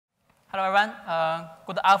Hello, everyone.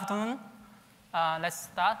 Good afternoon. Let's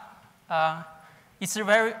start. It's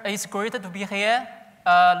great to be here.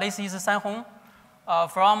 This is Sanhong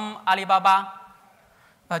from Alibaba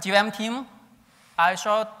JVM team. I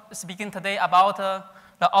shall speaking today about the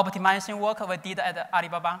optimization work we did at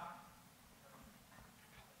Alibaba.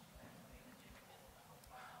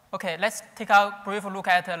 Okay, let's take a brief look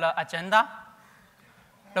at the agenda.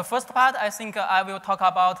 The first part, I think I will talk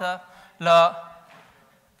about the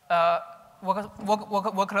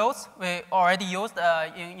workloads we already used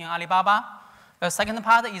in Alibaba. The second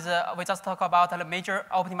part is we just talk about the major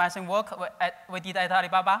optimization work we did at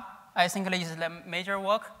Alibaba. I think this is the major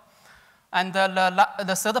work. And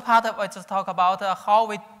the third part, we just talk about how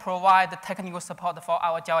we provide technical support for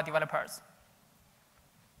our Java developers.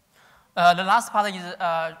 The last part is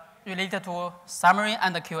related to summary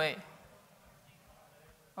and QA.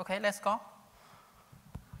 Okay, let's go.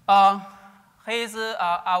 Here is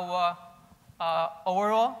our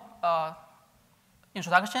overall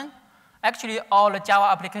introduction. Actually, all the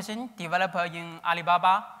Java applications developed in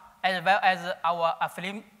Alibaba, as well as our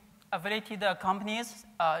affiliated companies,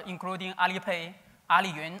 including Alipay,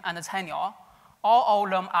 Aliyun, and Cainiao, all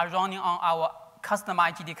of them are running on our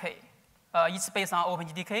customized JDK. It's based on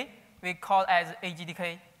OpenJDK. We call it as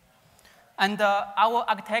AJDK. And our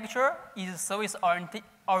architecture is service-oriented.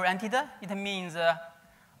 It means the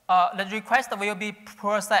request will be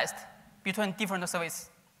processed between different services.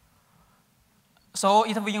 So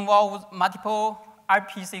it will involve multiple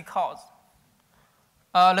RPC calls.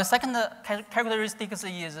 The second characteristic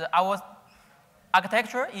is our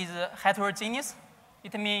architecture is heterogeneous.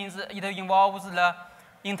 It means it involves the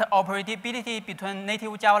interoperability between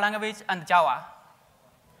native Java language and Java.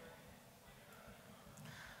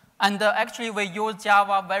 And actually, we use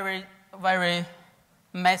Java very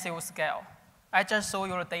massive scale. I just show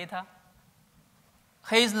you the data.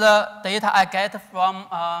 Here's the data I get from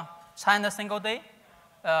China single day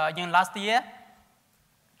in last year.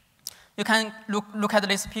 You can look at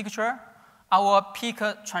this picture. Our peak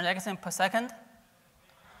transaction per second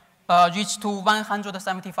reached to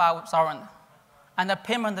 175,000, and the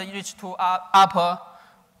payment reached to up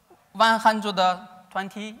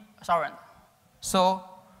 120,000. So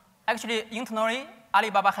actually, internally,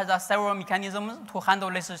 Alibaba has several mechanisms to handle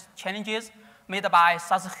these challenges made by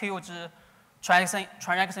such huge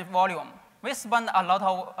transaction volume. We spend a lot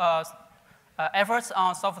of efforts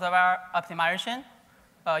on software optimization.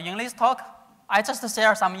 In this talk, I just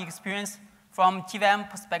share some experience from JVM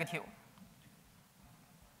perspective.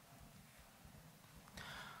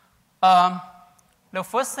 The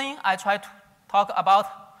first thing I try to talk about,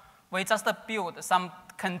 we just build some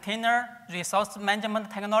container resource management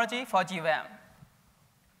technology for JVM.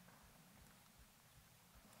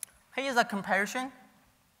 Here is a comparison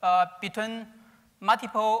between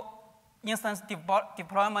multiple instance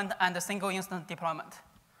deployment and single instance deployment.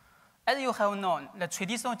 As you have known, the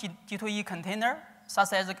traditional G2E container,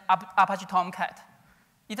 such as Apache Tomcat,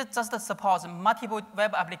 it just supports multiple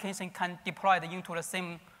web applications can deploy into the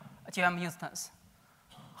same JVM instance.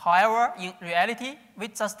 However, in reality, we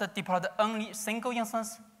just deployed only single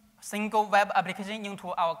instance, single web application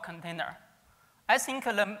into our container. I think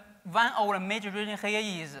one of the major reasons here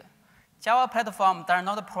is Java platform does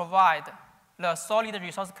not provide the solid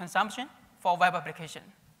resource consumption for web application.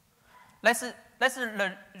 That's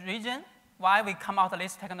the reason why we come out with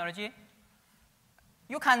this technology.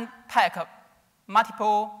 You can pack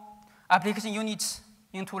multiple application units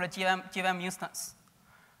into the JVM instance.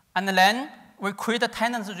 And then we create a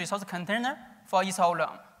tenant resource container for each of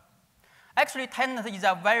them. Actually, tenant is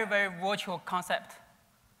a very virtual concept.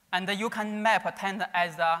 And you can map a tenant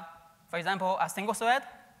as, for example, a single thread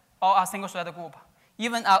or a single thread group,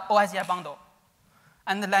 even an OSI bundle.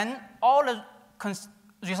 And then all the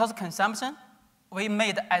resource consumption we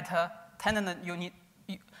made at a tenant unit,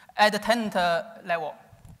 at the tenant level.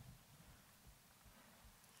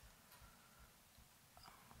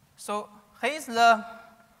 So here's the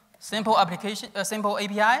simple application, simple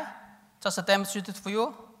API, just demonstrated for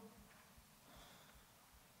you.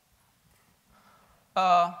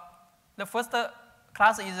 The first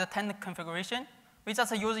class is the tenant configuration. We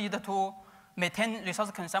just use it to maintain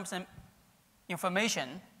resource consumption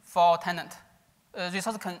information for tenant,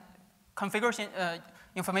 resource configuration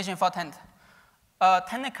information for tenant. A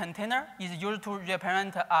tenant container is used to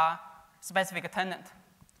represent a specific tenant.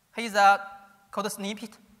 Here's a code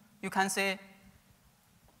snippet. You can see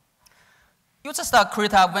you just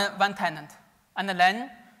create one tenant, and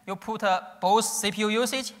then you put both CPU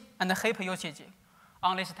usage and heap usage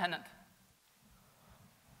on this tenant.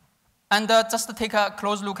 And just take a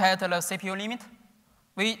close look at the CPU limit.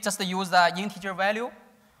 We just use the integer value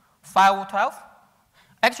 512.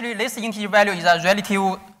 Actually, this integer value is a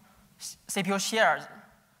relative CPU shares,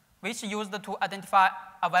 which is used to identify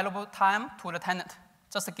available time to the tenant.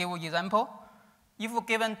 Just to give you an example, if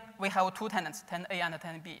given we have two tenants, tenant A and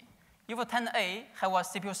tenant B, if tenant A have a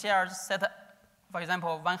CPU shares set, for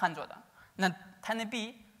example, 100, then tenant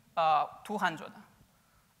B 200.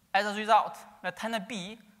 As a result, the tenant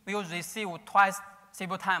B will receive twice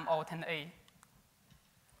CPU time of tenant A.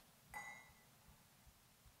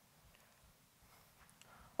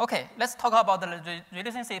 Okay, let's talk about the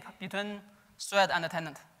relationship between thread and the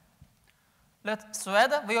tenant. The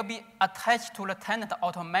thread will be attached to the tenant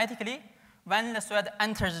automatically when the thread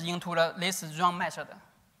enters into this run method,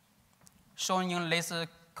 shown in this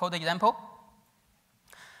code example.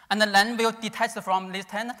 And then will detach from this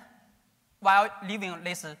tenant while leaving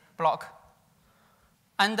this block.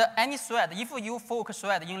 And any thread, if you fork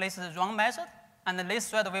thread in this run method, and this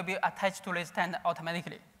thread will be attached to this tenant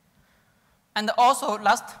automatically. And also,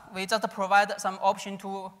 last, we just provide some option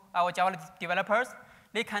to our Java developers.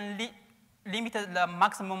 They can limit the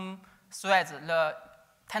maximum threads the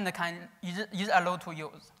tenant is allowed to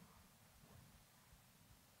use.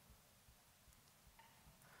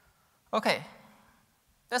 Okay,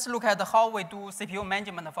 let's look at how we do CPU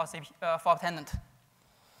management for tenant.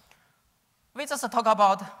 We just talk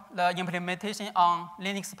about the implementation on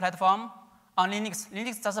Linux platform. On Linux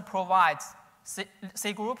just provides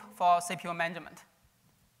C group for CPU management.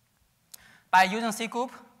 By using C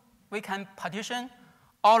group, we can partition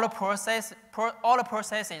all the processes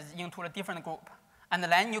into a different group. And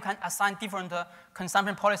then you can assign different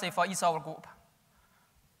consumption policy for each of our group.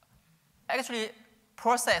 Actually,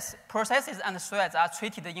 processes and threads are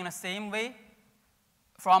treated in the same way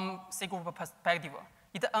from C group perspective.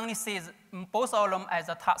 It only sees both of them as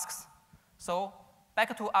tasks. So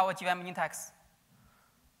back to our JVM index.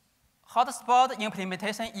 HotSpot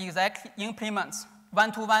implementation exactly implements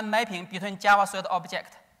one-to-one mapping between Java thread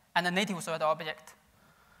object and the native thread object.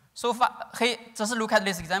 So just look at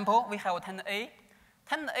this example. We have tenant A.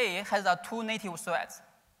 Tenant A has two native threads.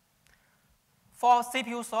 For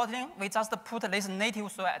CPU sorting, we just put this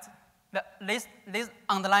native threads, these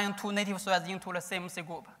underlying two native threads into the same C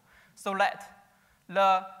group, so that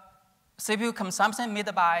the CPU consumption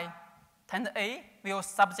made by tenant A will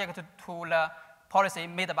subject to the policy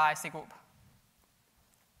made by C group.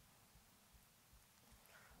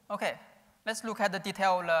 Okay, let's look at the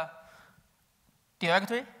detailed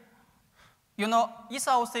directory. You know, each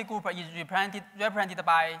of C group is represented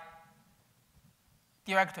by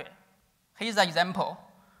directory. Here's an example.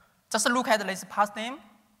 Just look at this path name.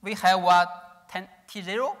 We have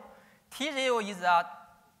T0. T0 is a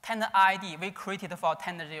tenant ID we created for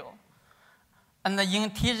tenant 0. And in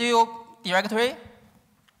T0 directory,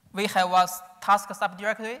 we have a task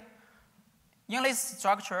subdirectory. In this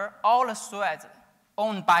structure, all the threads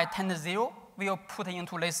owned by tenant 0 will put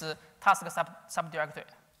into this task subdirectory.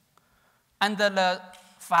 And the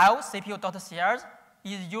file CPU.crs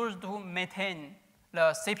is used to maintain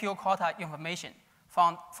the CPU quota information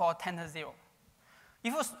for tenant 0.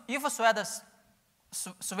 If a thread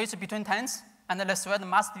switch between tenants, and the thread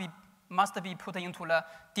must be put into the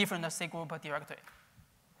different C group directory.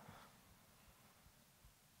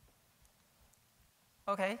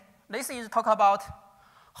 Okay, this is talk about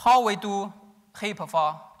how we do heap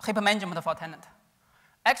management for tenant.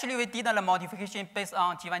 Actually, we did a modification based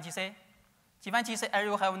on G1GC. G1GC, as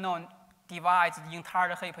you have known, divides the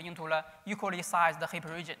entire heap into the equally sized heap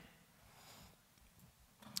region.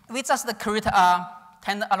 We just create a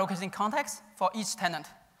tenant allocation context for each tenant.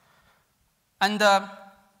 And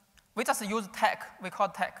we just use tag, we call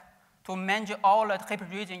tag, to manage all the heap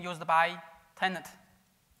region used by tenant.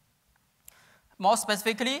 More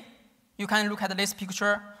specifically, you can look at this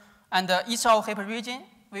picture, and each of heap region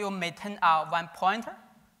will maintain one pointer,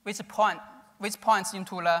 which points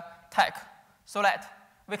into the tag, so that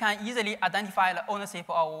we can easily identify the ownership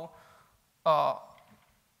of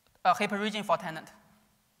a heap region for tenant.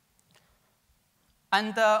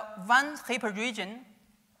 And one heap region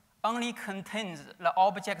only contains the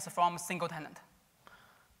objects from a single tenant.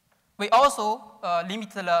 We also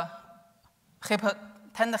limit the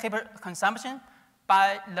tenant heap consumption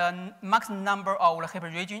by the maximum number of the heap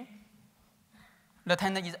region the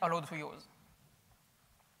tenant is allowed to use.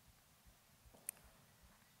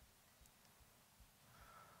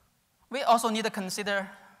 We also need to consider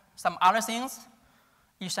some other things.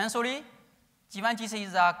 Essentially, G1GC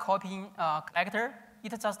is a copying collector.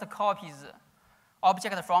 It just copies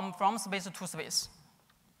object from space to space.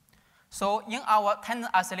 So in our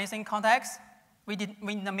tenant isolation context, we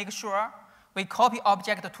need to make sure we copy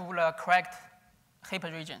object to the correct heap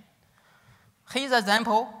region. Here's an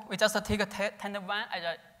example. We just take a tenant 1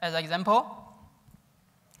 as an example.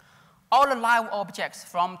 All the live objects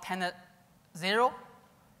from tenant 0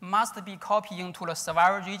 must be copied into the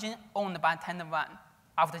survival region owned by tenant 1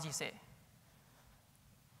 after GC.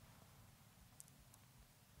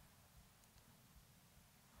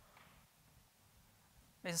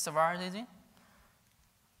 This is survival region.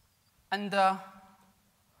 And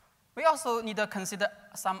we also need to consider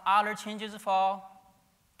some other changes for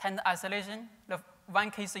tenant isolation. The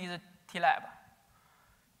one case is TLab.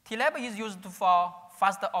 TLab is used for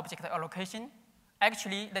faster object allocation.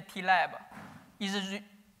 Actually, the TLab is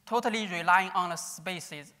totally relying on the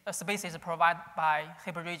spaces provided by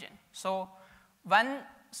heap region. So when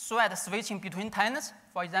thread switching between tenants,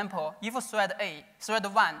 for example, if thread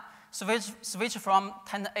 1 switch from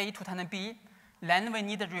tenant A to tenant B, then we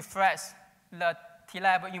need to refresh the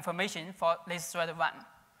TLab information for this thread 1.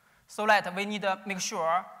 So that we need to make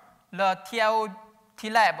sure the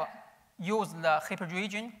TLab use the heap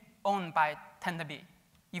region owned by tenant B,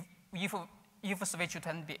 if switch to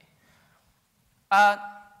tenant B.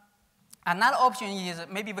 Another option is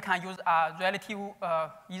maybe we can use a relative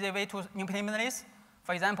easy way to implement this.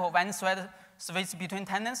 For example, when thread switch between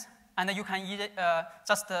tenants, and you can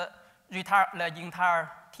just retire the entire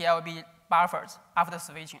TLB buffers after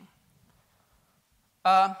switching.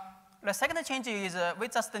 The second change is we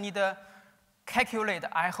just need to calculate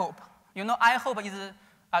IHOP. You know, IHOP is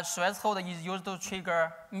a threshold is used to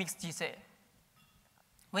trigger mixed GC.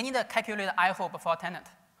 We need to calculate IHOP for tenant.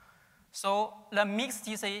 So the mixed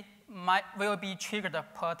GC will be triggered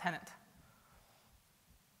per tenant.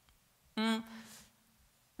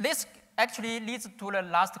 This actually leads to the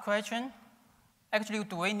last question. Actually,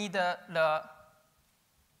 do we need the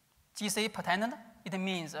GC per tenant? It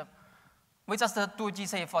means we just do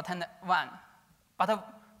GC for tenant 1, but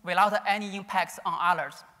without any impacts on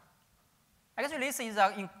others. Actually, this is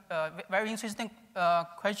a very interesting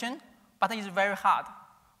question, but it's very hard.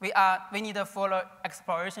 We need to follow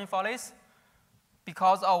exploration for this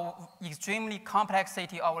because of extremely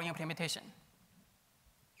complexity of our implementation.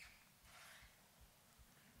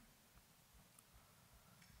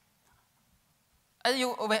 As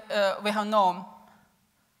we have known,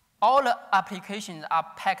 all the applications are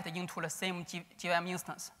packed into the same JVM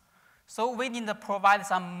instance. So we need to provide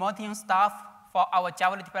some monitoring stuff for our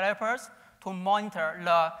Java developers to monitor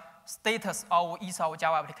the status of each of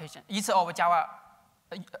Java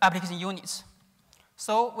application units.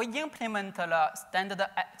 So we implement the standard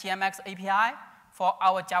GMX API for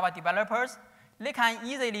our Java developers. They can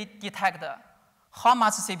easily detect how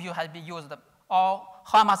much CPU has been used or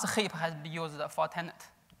how much heap has been used for tenant.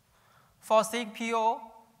 For CPU,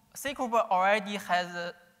 C-Group already has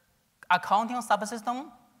an accounting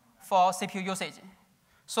subsystem for CPU usage.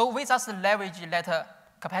 So we just leverage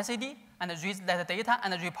that capacity and read that data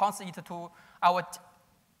and report it to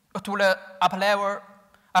the up-level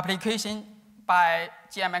application by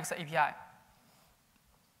GMX API.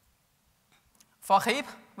 For heap,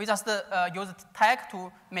 we just use tag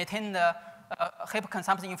to maintain the heap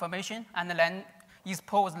consumption information and then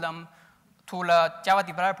expose them to the Java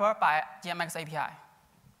developer by GMX API.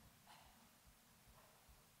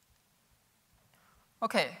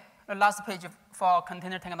 Okay, the last page for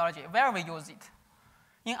container technology, where we use it.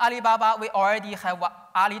 In Alibaba, we already have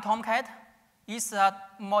Ali Tomcat. It's a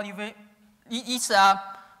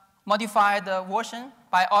modified version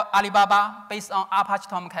by Alibaba based on Apache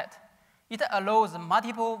Tomcat. It allows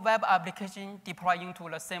multiple web applications deployed into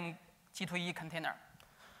the same G2E container.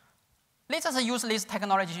 Let's just use this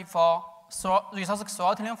technology for resource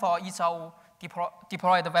throttling for each of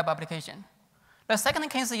deployed web application. The second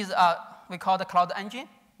case is we call the Cloud Engine,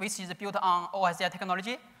 which is built on OSI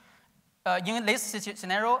technology. In this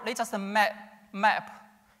scenario, let's just map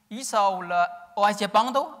each of the OSI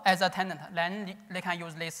bundle as a tenant. Then they can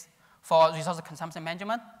use this for resource consumption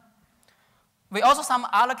management. We also some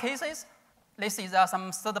other cases. This is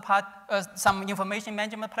some third-party, some information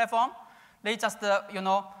management platform. They just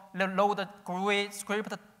they load the GUI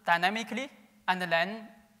script dynamically, and then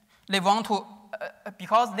they want to,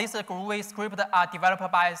 because this GUI script are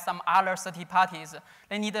developed by some other third parties,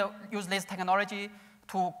 they need to use this technology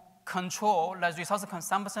to control the resource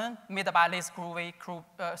consumption made by this GUI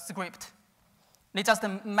script. They just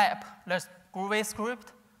map the GUI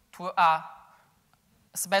script to a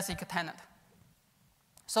specific tenant.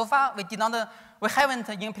 So far, we haven't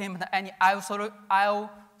implemented any IO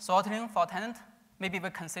throttling for tenant. Maybe we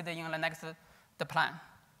consider in the next plan.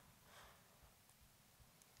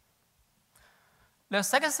 The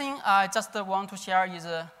second thing I just want to share is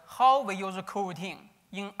how we use coroutine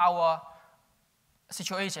in our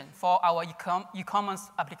situation for our e-commerce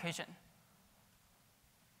application.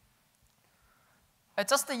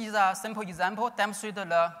 Just is a simple example demonstrate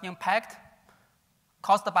the impact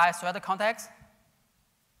caused by thread context.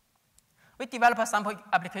 We develop a sample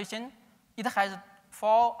application. It has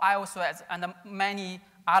 4 I/O threads and many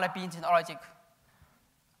other built-in logic.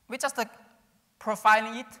 We just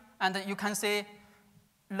profile it, and you can see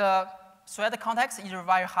the thread context is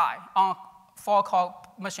very high on 4-core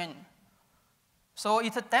machine. So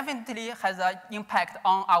it definitely has an impact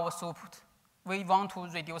on our throughput. We want to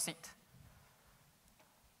reduce it.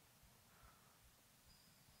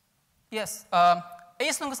 Yes,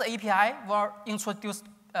 asynchronous API were introduced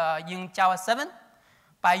in Java 7.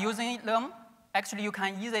 By using them, actually you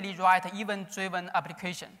can easily write event-driven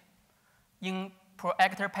application in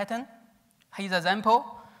proactor pattern. Here's an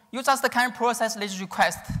example. You just can process this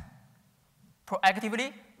request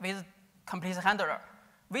proactively with completion handler,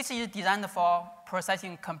 which is designed for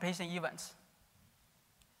processing completion events.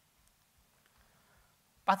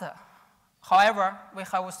 But, however, we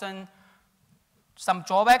have seen some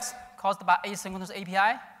drawbacks caused by asynchronous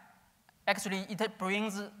API. Actually, it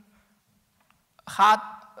brings hard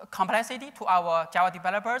complexity to our Java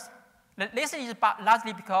developers. This is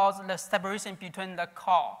largely because the separation between the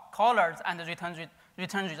callers and the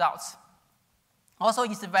return results. Also,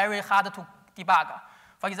 it's very hard to debug.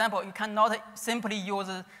 For example, you cannot simply use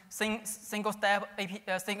single-step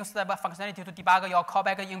functionality to debug your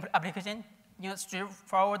callback application in a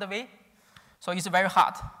straightforward way. So it's very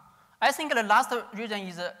hard. I think the last region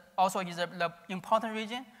is also the important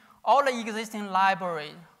region. All the existing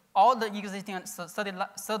libraries, all the existing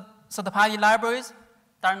third-party libraries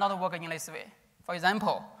does not work in this way. For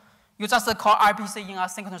example, you just call RPC in a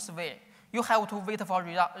synchronous way. You have to wait for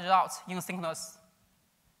results in synchronous.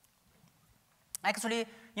 Actually,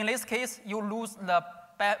 in this case, you lose the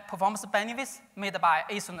performance benefits made by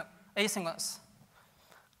asynchronous.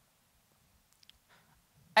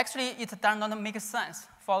 Actually, it does not make sense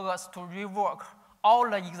for us to rework all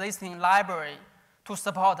the existing library to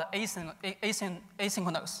support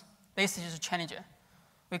asynchronous. This is challenging.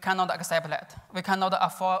 We cannot accept that. We cannot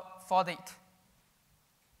afford it.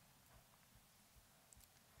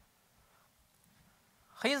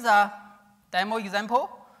 Here's a demo example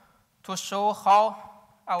to show how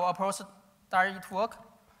our approach does it work.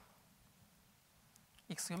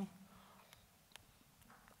 Excuse me.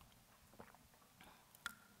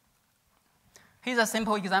 Here's a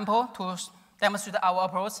simple example to demonstrate our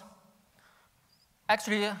approach.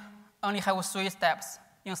 Actually, only have 3 steps.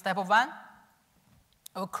 In step 1,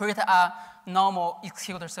 we'll create a normal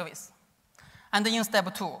executor service. And in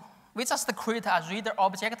step 2, we just create a reader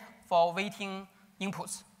object for waiting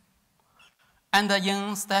inputs. And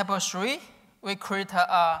in step 3, we create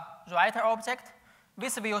a writer object,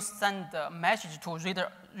 which will send the message to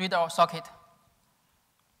reader socket.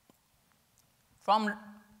 From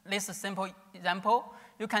this simple example,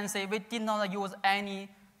 you can see we did not use any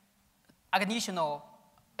additional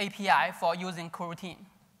API for using coroutine.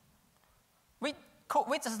 We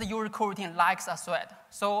just use coroutine like a thread.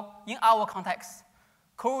 So in our context,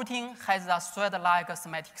 coroutine has a thread-like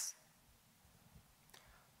semantics.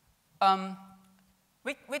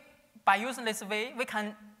 By using this way, we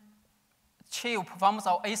can achieve performance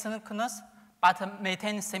of asynchronous, but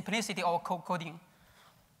maintain simplicity of coding.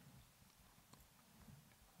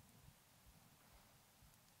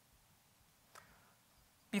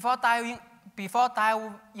 Before diving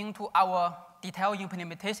into our detailed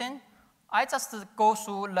implementation, I just go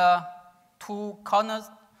through the 2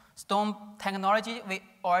 cornerstone technology we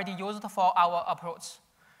already used for our approach.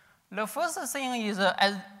 The first thing is,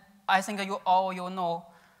 as I think you all know,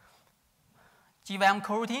 JVM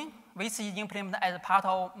coroutine, which is implemented as part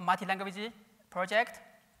of multi-language project.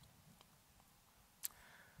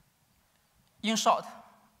 In short,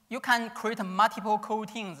 you can create multiple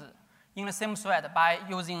coroutines in the same thread by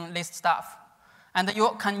using this stuff. And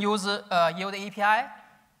you can use yield API.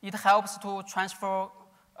 It helps to transfer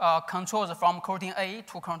controls from coroutine A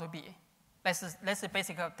to coroutine B. This is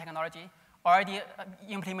basic technology already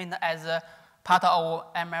implemented as part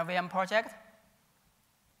of JVM project.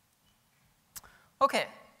 Okay,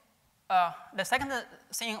 the second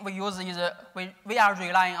thing we use is we are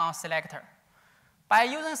relying on selector. By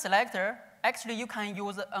using selector, actually you can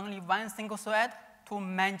use only one single thread to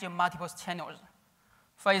manage multiple channels.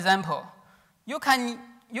 For example, you can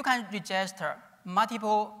register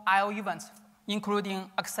multiple I/O events, including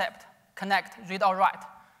accept, connect, read or write,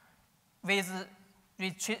 with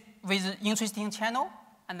interesting channel,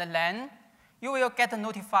 and then you will get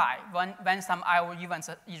notified when some I/O events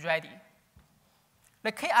is ready.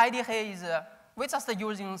 The key idea here is we're just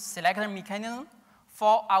using selector mechanism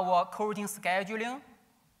for our coroutine scheduling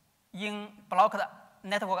in blocked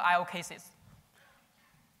network I/O cases.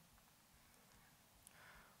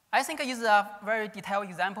 I think it's a very detailed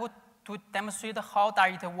example to demonstrate how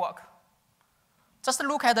does it work. Just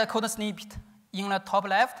look at the code snippet in the top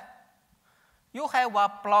left. You have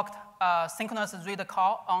a blocked synchronous read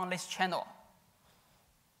call on this channel.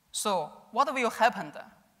 So what will happen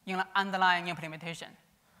in the underlying implementation?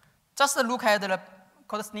 Just look at the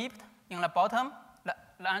code snippet in the bottom.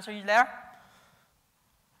 The answer is there.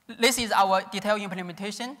 This is our detailed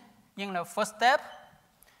implementation. In the first step,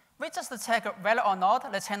 we just check whether or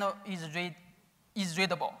not the channel is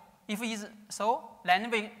readable. If it is so, then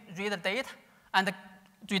we read the data and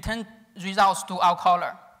return results to our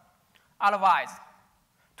caller. Otherwise,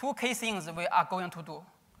 two key things we are going to do.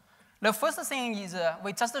 The first thing is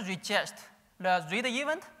we just reject the read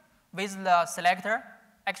event with the selector,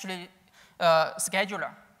 actually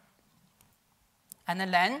scheduler.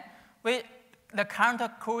 And then the current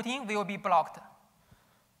coroutine will be blocked.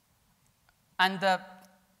 And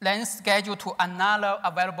then schedule to another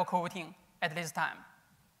available coroutine at this time.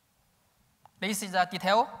 This is a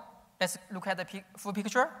detail. Let's look at the full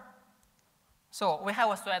picture. So we have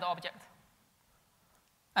a thread object.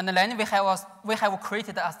 And then we have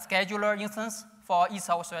created a scheduler instance for each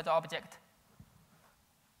of thread object.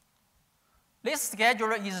 This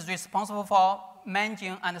scheduler is responsible for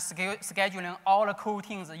managing and scheduling all the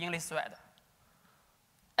coroutines in this thread.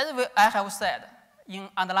 As I have said, in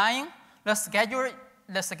underlying, the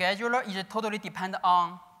scheduler is totally dependent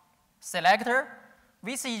on selector,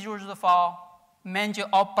 which is used for managing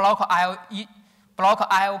or block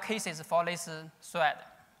IO cases for this thread.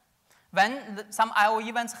 When some IO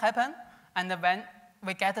events happen, and when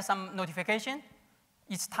we get some notification,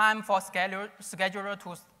 it's time for scheduler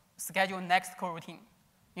to schedule next coroutine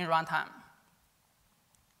in runtime.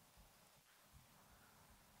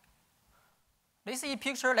 This is a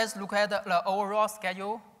picture. Let's look at the overall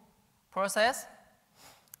schedule process.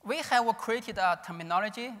 We have created a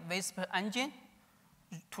terminology Whisper engine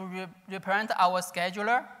to represent our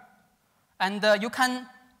scheduler. And you can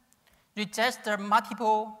register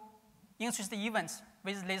multiple interest events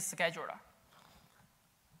with this scheduler.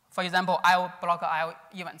 For example, I will block IO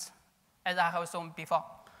events, as I have shown before.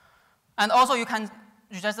 And also, you can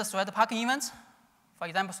register thread parking events. For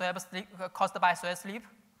example, thread sleep, caused by thread sleep.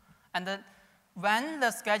 And when the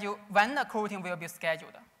coroutine will be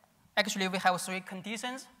scheduled. Actually, we have three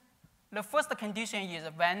conditions. The first condition is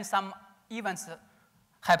when some events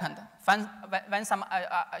happened. When some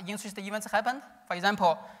interest events happened, for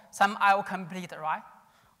example, some IO complete, right?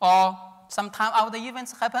 Or some timeout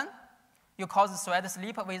events happen, you cause thread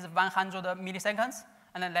sleep with 100 milliseconds,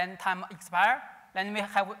 and then time expire. Then we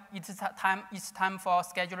have it's time for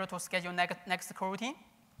scheduler to schedule next coroutine.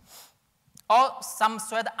 Or some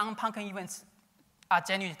thread unpunking events are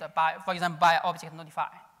generated by, for example, by object notify.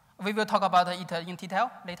 We will talk about it in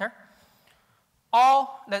detail later. Or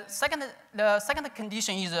the second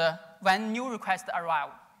condition is when new requests arrive.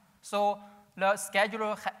 So the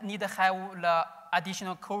scheduler need to have the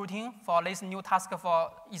additional coroutine for this new task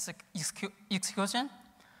for execution.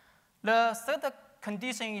 The third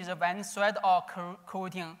condition is when thread or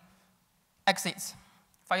coroutine exits.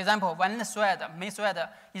 For example, when the main thread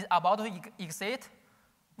is about to exit,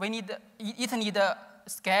 it need to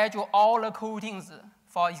schedule all the coroutines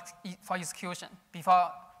for execution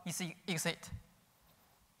before it exit.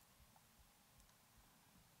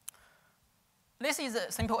 This is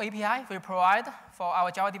a simple API we provide for our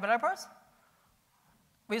Java developers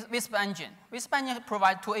with Whisper engine. Whisper engine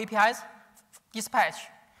provides two APIs. Dispatch.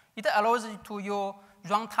 It allows you to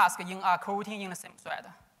run tasks in a coroutine in the same thread.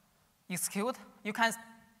 Execute. You can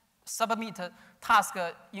submit task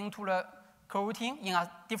into the coroutine in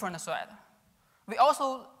a different thread. We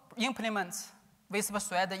also implement Whisper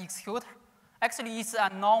thread execute. Actually, it's a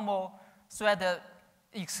normal thread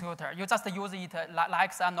executor. You just use it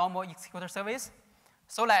like a normal executor service,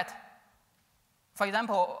 so that, for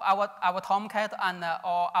example, our Tomcat and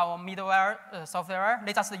or our middleware software,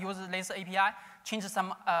 they just use this API,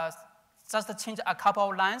 just change a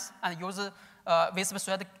couple of lines and use Whisper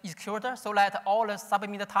thread executor, so that all the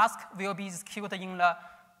submitted tasks will be executed in the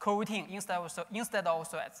coroutine instead of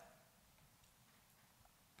threads.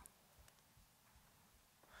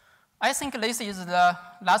 I think this is the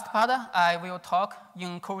last part. I will talk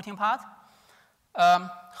in coroutine part.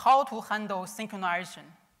 How to handle synchronization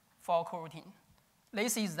for coroutine.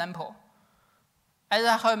 This example. As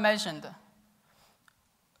I have mentioned,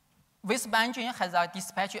 Whisper engine has a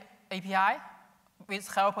dispatch API which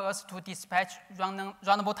helps us to dispatch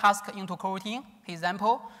runnable tasks into coroutine. For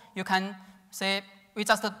example, you can say we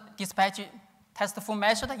just dispatch testful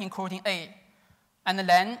method in coroutine A, and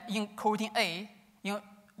then in coroutine A,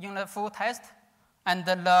 in the full test, and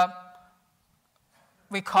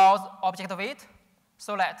we call object wait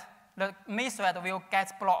so that the main thread will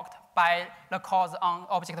get blocked by the calls on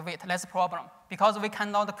object wait. That's the problem. Because we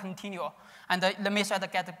cannot continue and the main thread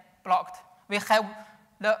get blocked. We have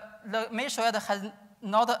the main thread has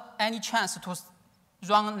not any chance to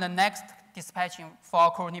run the next dispatching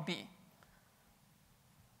for coroutine B.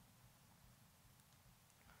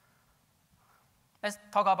 Let's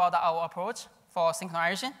talk about our approach for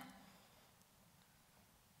synchronization.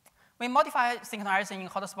 We modify synchronization in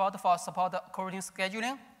HotSpot for support coroutine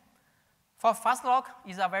scheduling. For fast lock,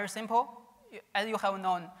 it's very simple. As you have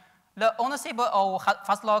known, the ownership of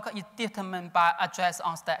fast lock is determined by address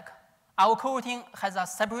on stack. Our coroutine has a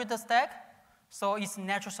separate stack, so it's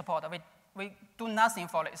natural support. We do nothing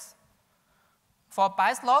for this. For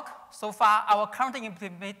bias lock, so far our current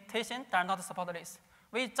implementation does not support this.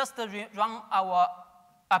 We just run our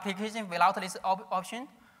application without this option.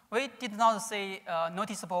 We did not see a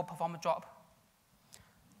noticeable performance drop.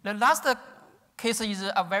 The last case is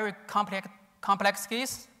a very complex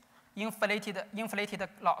case, inflated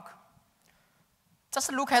lock.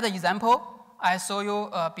 Just look at the example I showed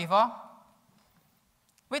you before.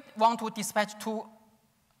 We want to dispatch two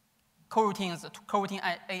coroutines, coroutine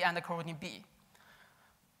A and coroutine B.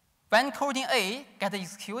 When coroutine A gets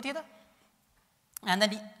executed, and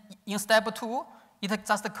then in step 2, it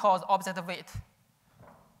just calls object wait.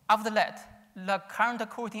 After that, the current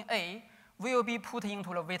coroutine A will be put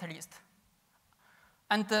into the wait list.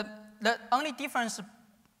 And the only difference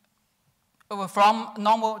from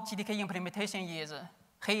normal JDK implementation is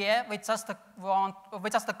here we just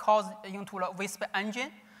call into the Wisp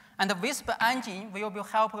engine, and the Wisp engine will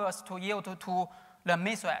help us to yield to the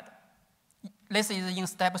main thread. This is in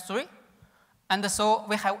step 3. And so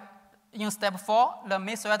we have, in step 4, the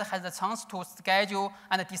main thread has a chance to schedule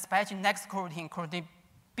and dispatch next coroutine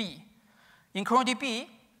B. In coroutine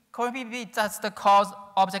B just calls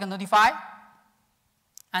object notify,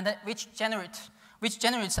 and which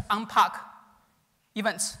generates unpack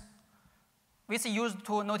events, which is used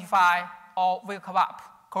to notify or wake up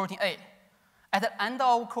coroutine A. At the end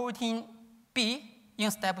of coroutine B in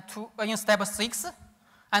step 6,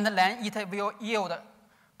 and then it will yield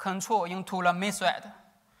control into the main thread.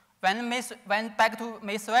 When back to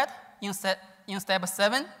main thread in step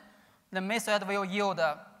 7, the main thread will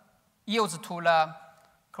yields to the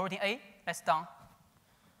coroutine A. That's done.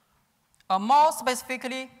 More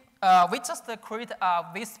specifically, we just create a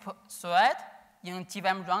Wisp thread in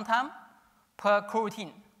JVM runtime per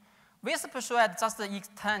coroutine. Wisp thread just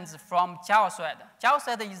extends from Java thread. Java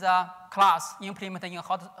thread is a class implemented in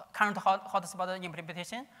current HotSpot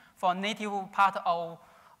implementation for native part of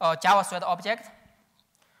Java thread object.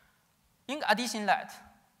 In addition to that,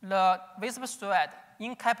 the Wisp thread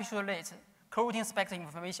encapsulates coroutine spec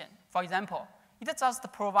information. For example, it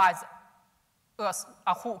just provides us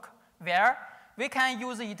a hook where we can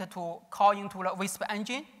use it to call into the Wisp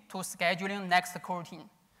engine to scheduling next coroutine.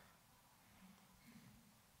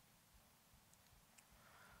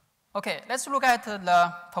 Okay, let's look at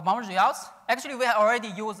the performance results. Actually, we have already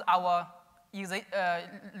used our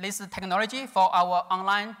this technology for our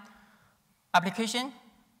online application.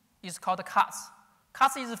 It's called carts.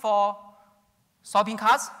 Carts is for shopping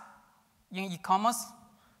carts in eCommerce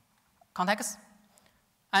context.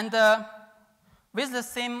 And with the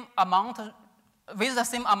same amount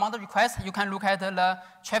of requests, you can look at the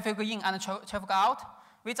traffic in and traffic out.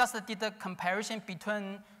 We just did a comparison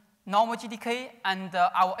between normal JDK and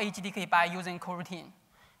our JDK by using coroutine.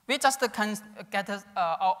 We just can get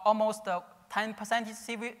almost 10%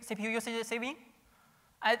 CPU usage saving.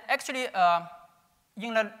 And actually,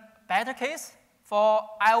 in the better case, for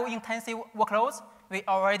IO-intensive workloads, we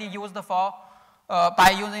already used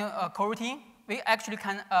by using coroutine, we actually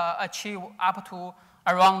can achieve up to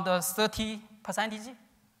around 30%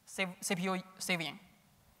 CPU saving.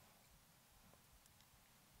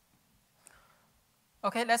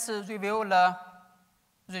 Okay, let's review the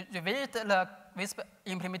Wisp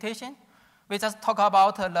implementation. We just talk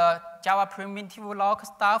about the Java primitive lock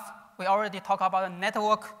stuff. We already talked about the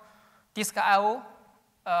network disk IO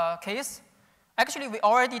case. Actually, we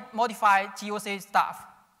already modified GOC stuff.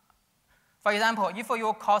 For example, if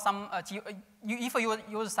you call some if you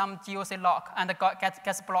use some GOC lock and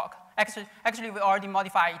gets blocked, actually we already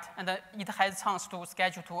modified it, and it has a chance to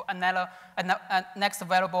schedule to another next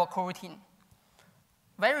available coroutine.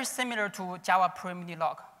 Very similar to Java primitive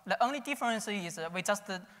lock. The only difference is it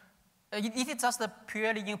is just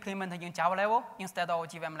purely implemented in Java level instead of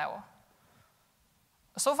JVM level.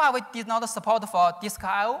 So far, we did not support for disk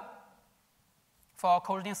IO for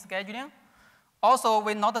coroutine scheduling. Also,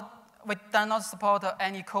 we not we do not support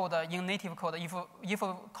any code in native code. If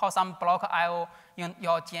you call some block IO in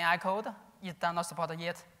your GNI code, it does not support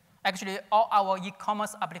yet. Actually, all our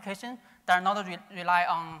e-commerce applications do not rely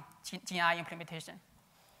on GNI implementation.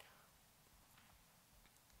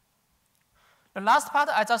 The last part,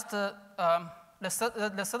 the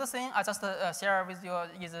third thing I just share with you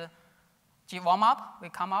is warmup. We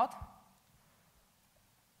come out.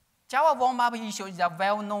 Java warmup issue is a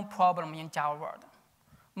well-known problem in Java world.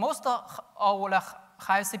 Most of the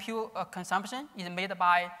high CPU consumption is made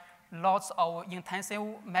by lots of intensive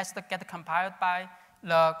method get compiled by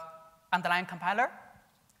the underlying compiler.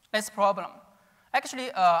 That's the problem.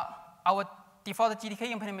 Actually, our default JDK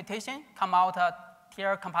implementation come out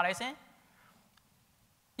tier compilation.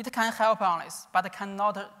 It can help on this, but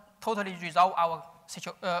cannot totally resolve our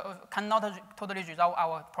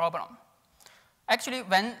problem. Actually,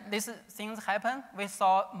 when these things happen, we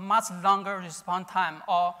saw much longer response time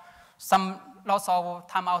or lots of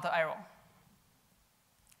timeout error.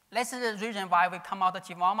 This is the reason why we come out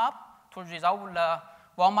with warmup to resolve the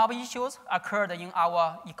warmup issues occurred in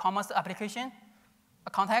our e-commerce application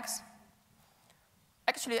context.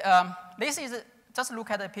 Actually, this is just look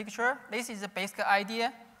at the picture. This is the basic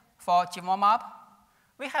idea for warmup.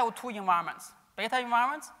 We have two environments: beta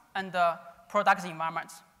environment and production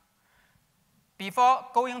environment. Before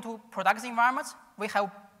going to production environments, we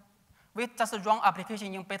just run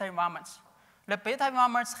application in beta environments. The beta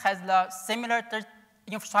environment has the similar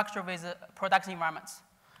infrastructure with production environments.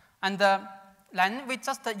 And then we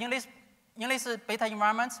just, in this beta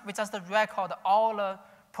environment, we just record all the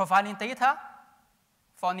profiling data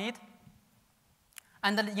for need.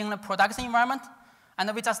 And in the production environment,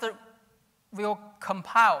 and we just will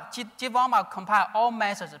compile, JVM compile all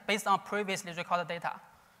methods based on previously recorded data.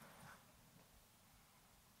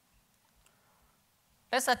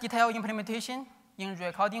 As a detailed implementation in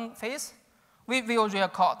recording phase, we will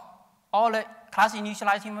record all the class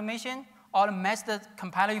initialization information, all the method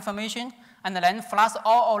compiler information, and then flush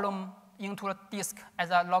all of them into the disk as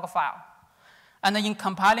a log file. And in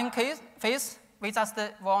compiling phase, we just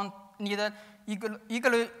need to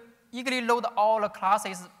eagerly load all the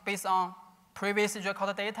classes based on previously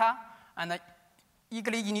recorded data, and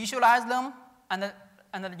eagerly initialize them, and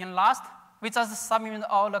in last, we just submit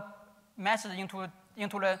all the methods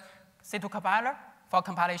into the C2 compiler for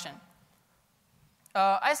compilation.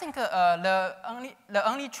 I think the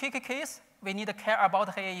only tricky case we need to care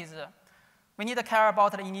about here is we need to care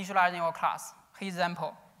about the initializing our class. For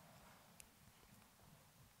example,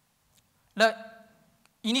 the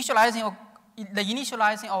initializing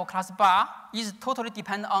our class bar is totally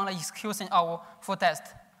dependent on the execution of full test.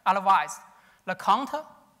 Otherwise, the counter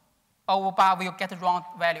of bar will get the wrong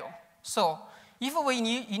value. So if we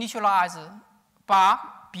initialize bar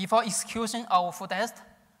before execution of full test,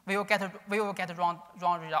 we will get the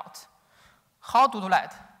wrong result. How to do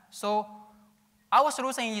that? So our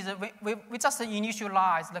solution is we just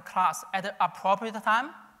initialize the class at the appropriate time.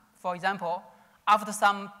 For example, after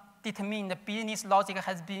some determined business logic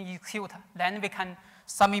has been executed, then we can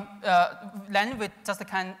submit. Then we just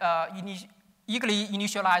can eagerly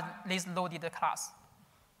initialize this loaded class.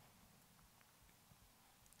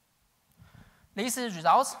 This is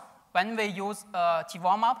results when we use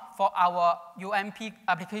JVM for our UMP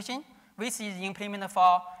application, which is implemented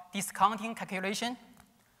for discounting calculation.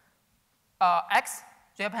 X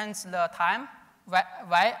represents the time,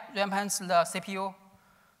 Y represents the CPU.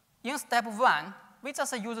 In step 1, we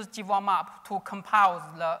just use JVM to compile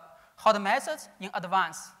the hot methods in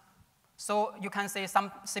advance. So you can say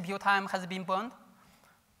some CPU time has been burned.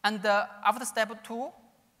 And after step 2,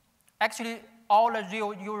 actually all the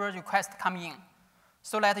real user requests come in,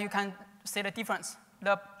 so that you can see the difference.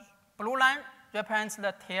 The blue line represents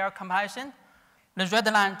the tier compilation. The red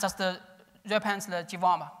line just represents the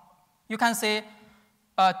JVM. You can see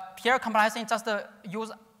tier compilation just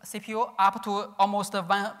use CPU up to almost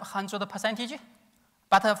 100%.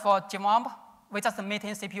 But for JVM, we just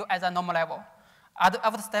maintain CPU as a normal level.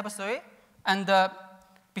 After step 3, and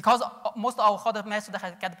because most of our hot methods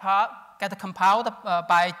get compiled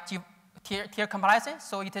by tier compilation,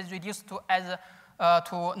 so it is reduced to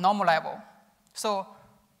normal level. So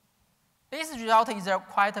this result is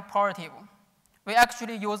quite positive. We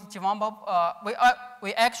actually use JVM.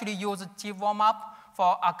 We actually use JVM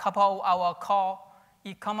for a couple of our core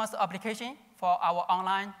e-commerce application for our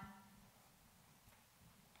online.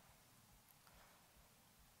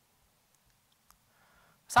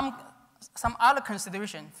 Some other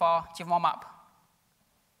consideration for JVM.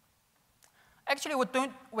 Actually,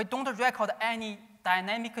 we don't record any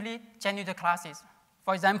dynamically generated classes.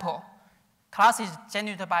 For example, classes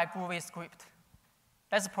generated by Groovy script.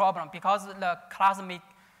 That's a problem because the class may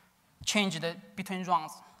change between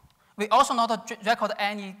runs. We also not record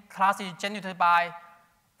any classes generated by,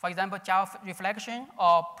 for example, Java reflection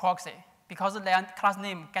or proxy, because their class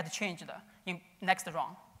name gets changed in next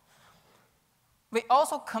run. We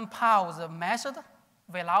also compile the method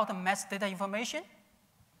without method data information.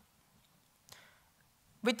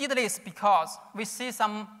 We did this because we see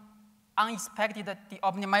some unexpected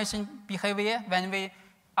de-optimization behavior when we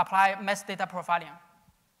apply method data profiling.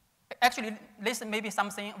 Actually, this may be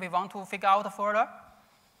something we want to figure out further.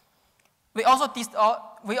 We also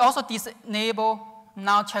disable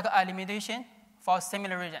non-check elimination for a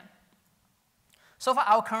similar reason. So far,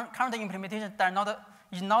 our current implementation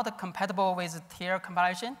is not compatible with tier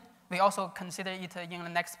compilation. We also consider it in the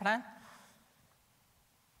next plan.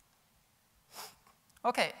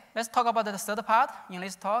 Okay, let's talk about the third part in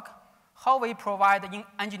this talk, how we provide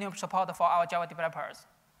engineering support for our Java developers.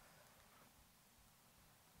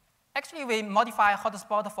 Actually, we modify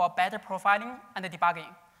HotSpot for better profiling and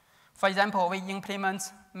debugging. For example, we implement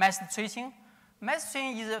method tracing. Method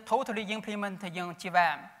tracing is totally implemented in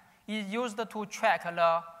JVM. It's used to track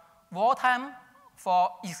the wall time for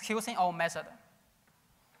executing our method.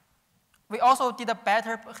 We also did a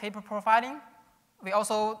better heap profiling. We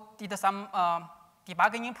also did some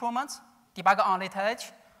debugging improvements, debug on later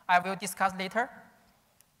edge. I will discuss later.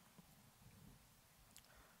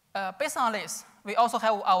 Based on this, we also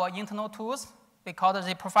have our internal tools. We call it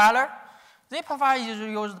ZProfiler. ZProfiler is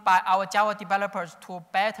used by our Java developers to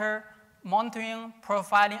better monitoring,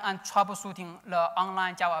 profiling, and troubleshooting the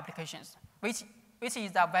online Java applications, which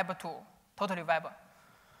is a web tool, totally web.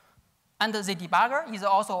 And the debugger is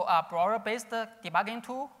also a browser-based debugging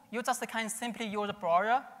tool. You just can simply use a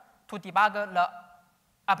browser to debug the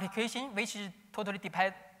application, which is totally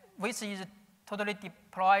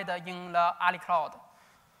deployed in the Ali Cloud.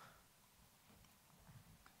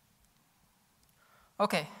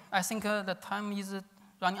 Okay, I think the time is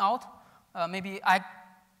running out. Maybe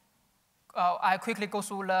I quickly go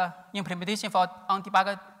through the implementation for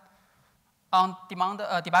on-demand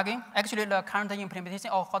debugging. Actually, the current implementation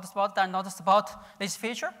of HotSpot does not support this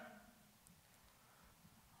feature.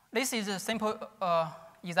 This is a simple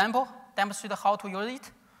example demonstrate how to use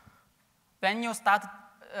it. When you start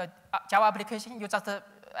a Java application, you just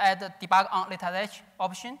add debug on later edge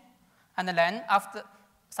option, and then after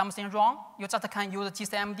something wrong, you just can use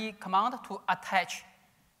GCMD command to attach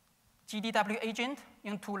GDW agent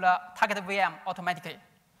into the target VM automatically.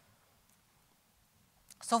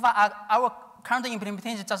 So far, our current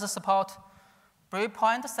implementation just support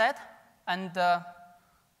breakpoint set and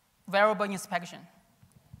variable inspection.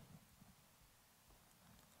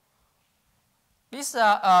 This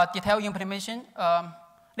detailed implementation,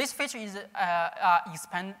 this feature is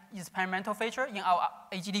an experimental feature in our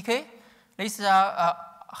JDK. This is a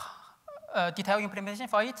detailed implementation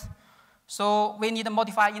for it. So we need to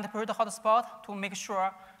modify interpret HotSpot to make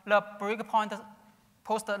sure the breakpoint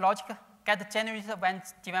post logic get generated when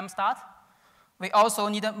JVM start. We also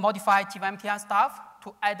need to modify JVM TR stuff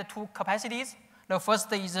to add two capacities. The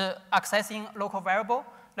first is accessing local variable.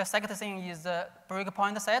 The second thing is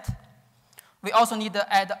breakpoint set. We also need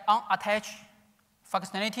to add unattached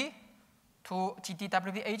functionality to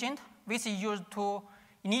GDW agent, which is used to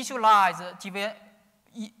initialize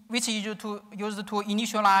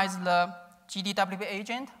the GDW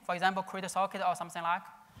agent, for example, create a socket or something like.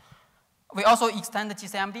 We also extend the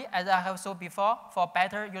GCMD, as I have shown before, for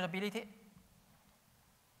better usability.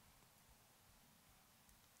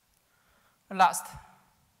 Last,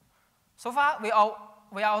 so far we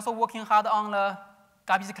are also working hard on the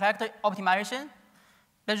garbage collector optimization.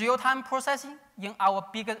 The real-time processing in our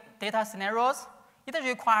big data scenarios, it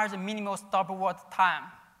requires minimal stop word time.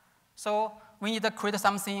 So we need to create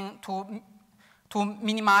something to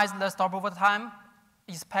minimize the stop word time,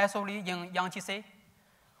 especially in YangGC.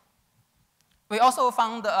 We also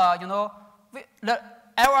found, the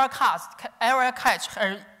error catch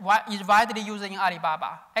is widely used in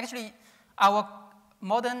Alibaba. Actually, our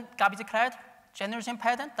modern garbage collector generation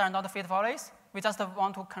pattern does not fit for this. We just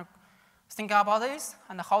want to think about this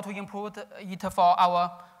and how to improve it for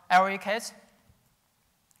our error catch.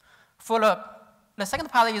 For the second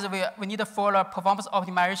part is we need for performance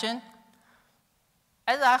optimization.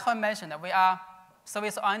 As I have mentioned, we are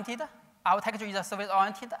service-oriented. Our texture is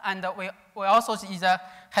service-oriented, and we also is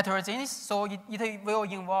heterogeneous. So it will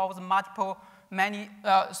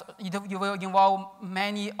involve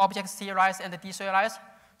many objects serialized and deserialized.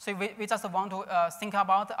 So we just want to think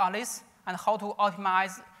about this and how to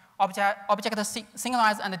optimize object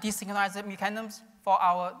synchronize and desynchronize mechanisms for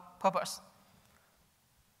our purpose.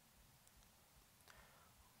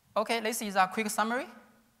 Okay, this is a quick summary.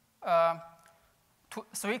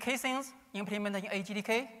 three casings implemented in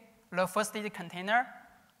JDK. The first is container.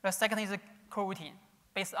 The second is coroutine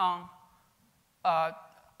based on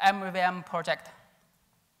JVM project.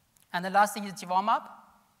 And the last is warmup.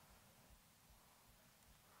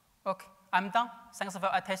 Okay, I'm done. Thanks for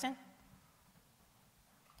your attention.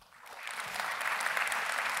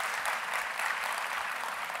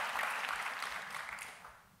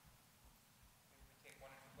 Take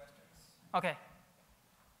one or two questions. Okay.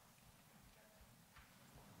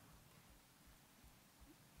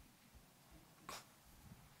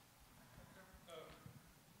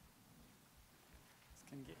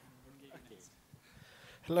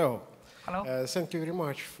 Hello. Hello. Thank you very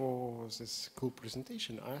much for this cool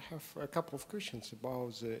presentation. I have a couple of questions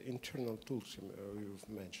about the internal tools you've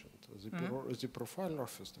mentioned. The profiler,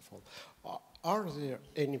 first of all. Are there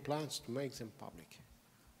any plans to make them public?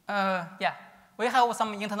 Yeah, we have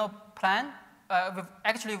some internal plan.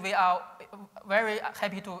 Actually, we are very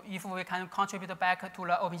happy to if we can contribute back to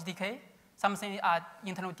the OpenJDK. Something are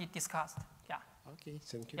internally discussed. Yeah. Okay,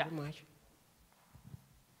 thank you very much.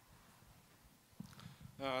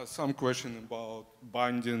 Some question about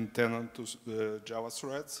binding tenant to Java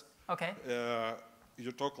threads. Okay.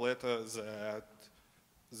 You talk later that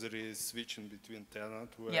there is switching between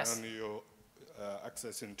tenant when you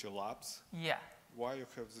accessing two labs. Yeah. Why you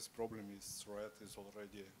have this problem is thread is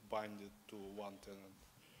already binded to one tenant?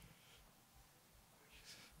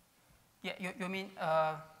 Yeah, you mean?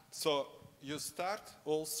 So you start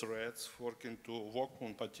all threads working to work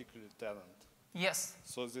on particular tenant. Yes.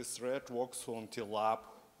 So this thread works on lab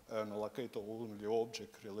and allocate only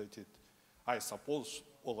object related, I suppose,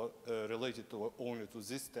 related to only to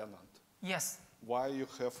this tenant. Yes. Why you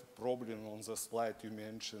have problem on the slide? You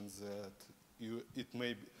mentioned that it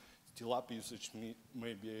may be lab usage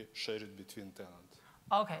may be shared between tenants.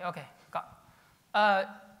 Okay. Got.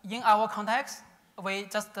 In our context, we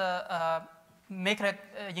just make the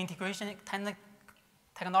integration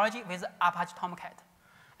technology with Apache Tomcat.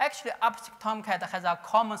 Actually, Apache Tomcat has a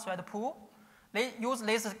common thread pool. They use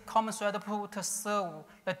this common thread pool to serve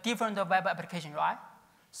the different web application, right?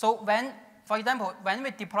 So when, for example, when we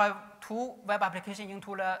deploy two web applications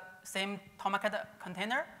into the same Tomcat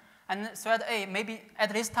container, and thread A, maybe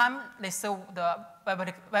at this time, they serve the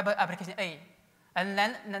web application A. And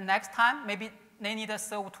then the next time, maybe they need to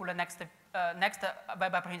serve to the next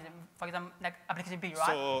web application, for example, application B, right?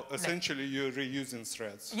 So essentially, you're reusing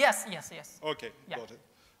threads. Yes. Okay, yeah. Got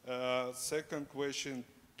it. Second question,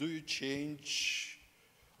 do you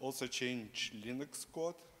also change Linux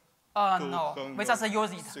code? No, we just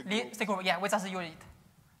use it. C-group, yeah, we just use it.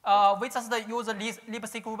 We just use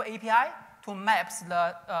libcgroup API to map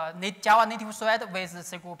the Java native thread with the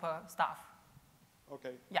C-group stuff.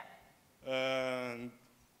 Okay. Yeah. And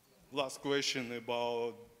last question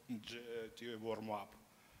about warmup.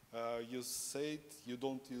 You said you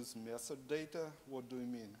don't use method data. What do you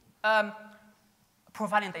mean?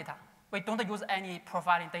 Profiling data. We don't use any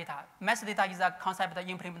profiling data. Method data is a concept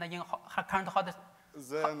implemented in current hot.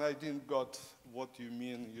 Then I didn't got what you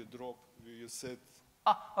mean. You said.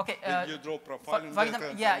 Okay. You draw profiling for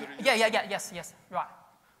data. Example, yes, right.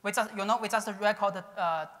 We just record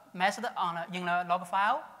the method in a log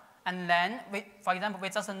file, and then for example, we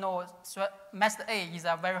just know method A is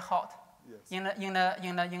very hot. Yes. In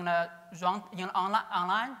the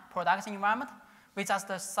online production environment, we just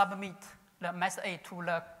submit the method A to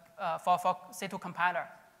the for C2 compiler,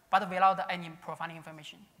 but without any profiling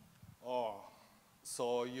information. Oh,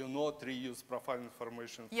 so you not reuse profile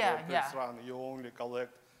information for this run. You only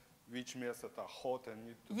collect which method are hot and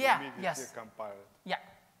need to be immediately compiled. Yeah.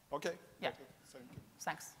 Okay. Yeah. Okay. Thank you.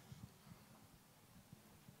 Thanks.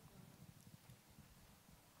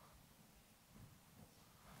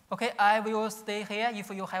 Okay, I will stay here. If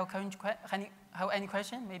you have any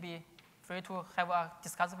question, maybe free to have a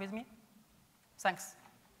discuss with me. Thanks.